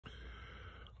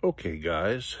Okay,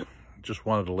 guys, just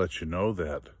wanted to let you know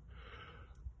that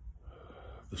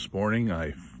this morning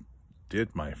I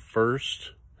did my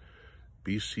first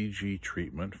BCG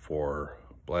treatment for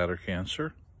bladder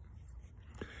cancer.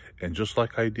 And just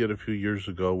like I did a few years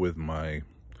ago with my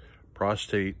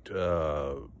prostate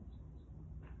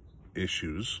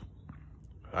issues,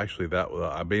 actually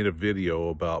I made a video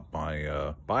about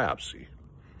my biopsy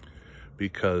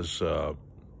because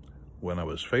when I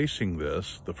was facing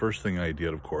this, the first thing I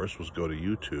did, of course, was go to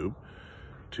YouTube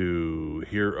to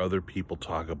hear other people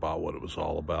talk about what it was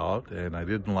all about. And I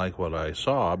didn't like what I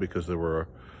saw because there were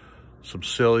some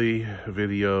silly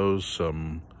videos,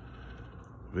 some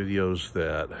videos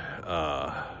that,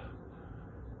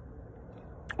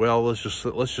 well, let's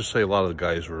just say a lot of the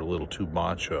guys were a little too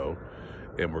macho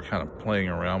and were kind of playing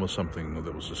around with something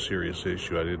that was a serious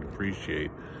issue. I didn't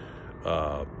appreciate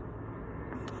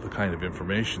the kind of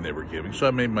information they were giving, so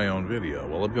I made my own video.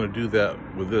 Well, I'm going to do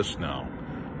that with this now,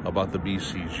 about the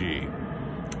BCG.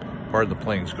 Pardon the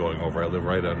planes going over. I live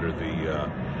right under the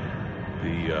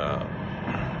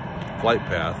flight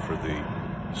path for the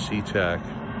SeaTac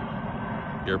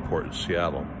airport in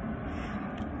Seattle.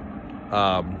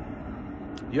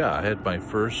 Yeah, I had my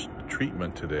first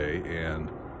treatment today,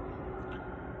 and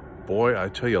boy, I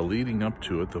tell you, leading up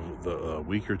to it, the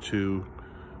week or two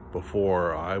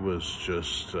before, I was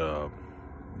just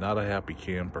not a happy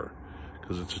camper,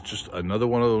 because it's just another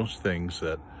one of those things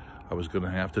that I was going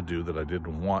to have to do that I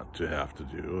didn't want to have to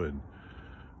do. And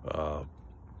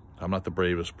I'm not the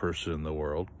bravest person in the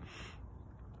world.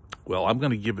 Well, I'm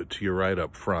going to give it to you right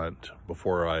up front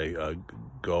before I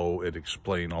go and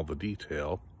explain all the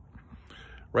detail.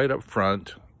 Right up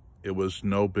front, it was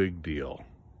no big deal.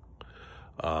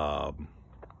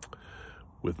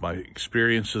 With my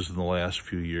experiences in the last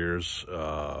few years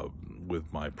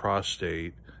with my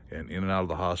prostate and in and out of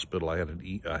the hospital, I had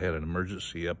an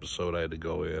emergency episode. I had to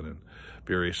go in and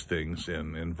various things,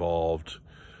 and involved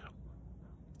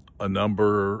a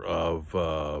number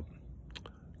of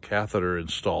catheter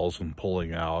installs and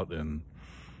pulling out, and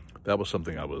that was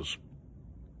something I was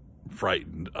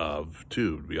frightened of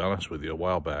too, to be honest with you, a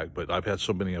while back. But I've had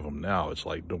so many of them now, it's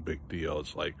like no big deal.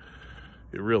 It's like,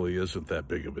 it really isn't that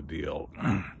big of a deal.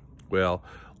 Well,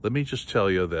 let me just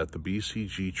tell you that the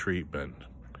BCG treatment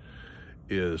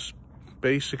is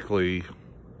basically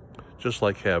just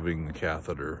like having a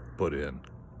catheter put in.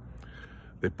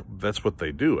 That's what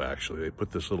they do, actually. They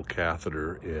put this little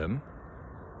catheter in.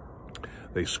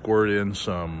 They squirt in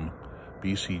some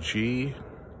BCG.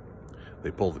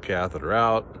 They pull the catheter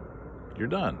out. You're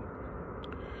done.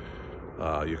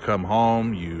 You come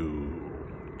home, you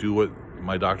do what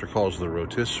my doctor calls the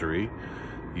rotisserie.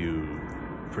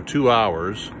 For 2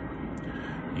 hours,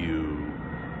 you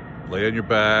lay on your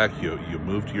back, you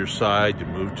move to your side, you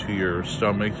move to your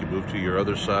stomach, you move to your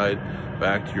other side,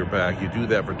 back to your back. You do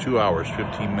that for 2 hours,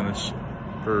 15 minutes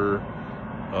per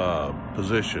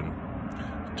position,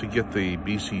 to get the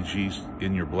BCGs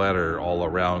in your bladder all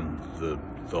around the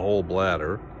whole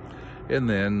bladder. And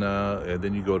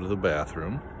then you go to the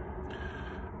bathroom,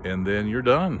 and then you're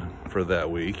done for that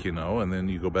week, you know, and then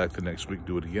you go back the next week,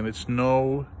 do it again. It's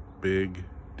no big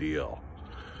deal.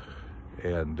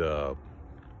 And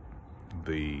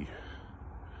the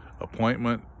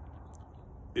appointment,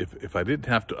 if I didn't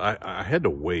have to, I had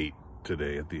to wait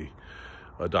today at the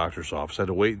doctor's office. I had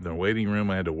to wait in the waiting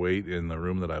room. I had to wait in the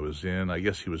room that I was in. I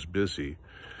guess he was busy.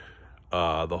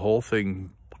 The whole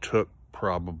thing took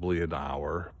probably an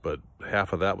hour, but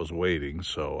half of that was waiting.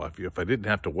 So if I didn't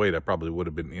have to wait, I probably would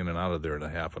have been in and out of there in a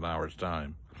half an hour's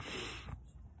time.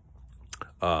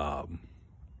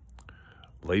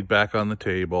 Laid back on the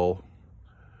table.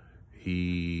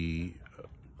 And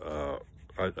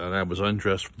I was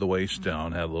undressed from the waist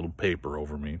down, had a little paper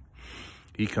over me.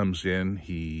 He comes in,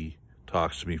 he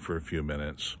talks to me for a few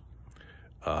minutes.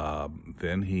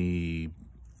 Then he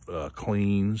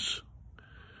cleans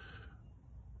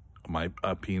my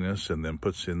penis and then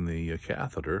puts in the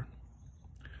catheter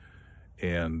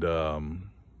and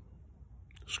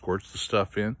squirts the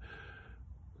stuff in.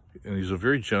 And he's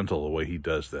very gentle the way he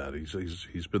does that.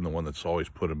 He's been the one that's always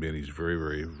put them in. He's very,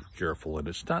 very careful, and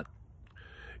it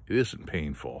isn't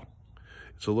painful.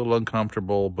 It's a little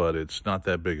uncomfortable, but it's not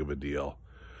that big of a deal.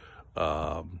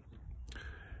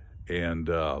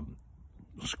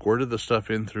 Squirted the stuff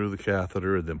in through the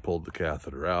catheter and then pulled the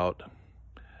catheter out.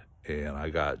 And I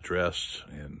got dressed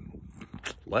and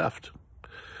left.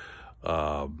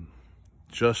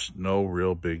 Just no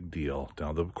real big deal.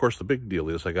 Now, of course, the big deal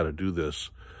is I got to do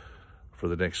this for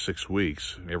the next 6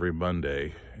 weeks, every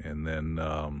Monday. And then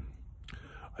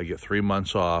I get 3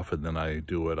 months off, and then I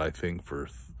do it, I think, for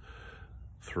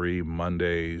 3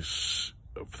 Mondays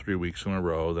 3 weeks in a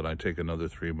row. Then I take another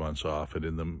 3 months off, and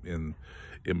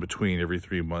in between every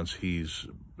 3 months, he's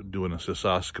doing a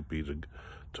cystoscopy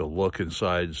to look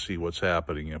inside and see what's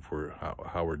happening, if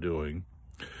how we're doing.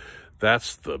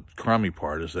 That's the crummy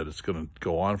part, is that it's going to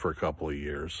go on for a couple of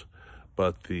years.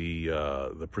 But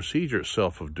the procedure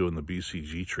itself of doing the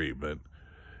BCG treatment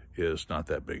is not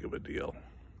that big of a deal.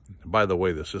 By the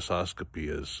way, the cystoscopy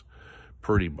is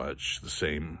pretty much the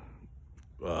same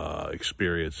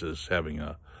experience as having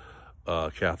a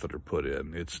catheter put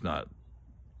in. It's not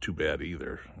too bad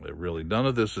either. None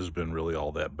of this has been really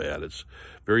all that bad. It's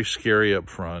very scary up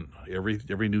front.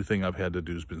 Every new thing I've had to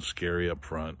do has been scary up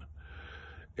front.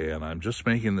 And I'm just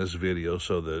making this video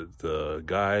so that the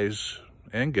guys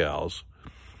and gals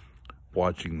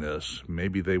watching this,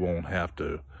 maybe they won't have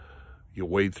to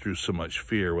wade through so much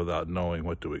fear without knowing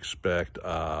what to expect.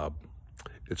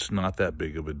 It's not that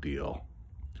big of a deal.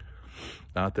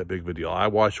 Not that big of a deal. I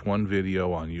watched one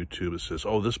video on YouTube that says,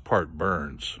 oh, this part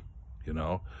burns, you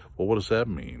know? Well, what does that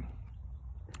mean?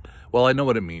 Well, I know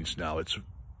what it means now.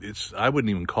 I wouldn't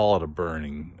even call it a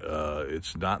burning.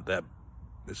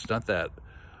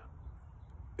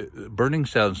 Burning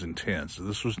sounds intense.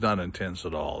 This was not intense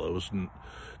at all. It was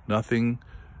nothing.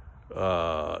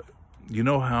 You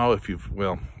know how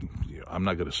well, I'm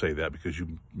not going to say that because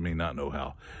you may not know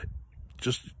how.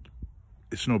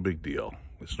 It's no big deal.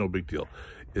 It's no big deal.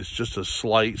 It's just a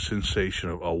slight sensation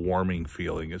of a warming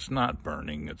feeling. It's not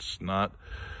burning. It's not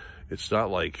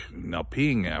like now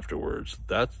peeing afterwards.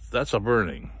 That's a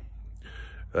burning.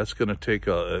 That's going to take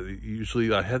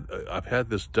usually I've had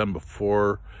this done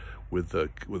before with the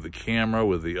camera,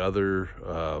 with the other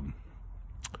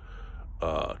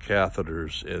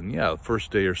catheters, and yeah, the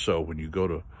first day or so when you go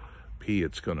to pee,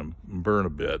 it's going to burn a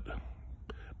bit,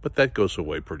 but that goes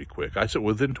away pretty quick. I said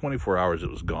within 24 hours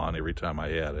it was gone every time I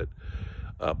had it.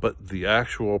 But the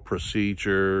actual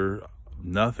procedure,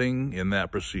 nothing in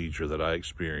that procedure that I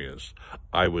experienced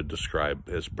I would describe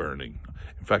as burning.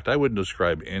 In fact, I wouldn't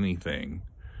describe anything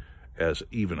as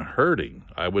even hurting.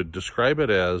 I would describe it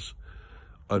as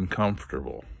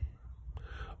uncomfortable.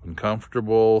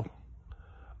 Uncomfortable,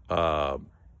 but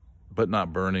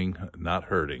not burning, not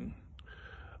hurting.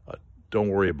 Don't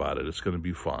worry about it. It's going to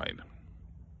be fine.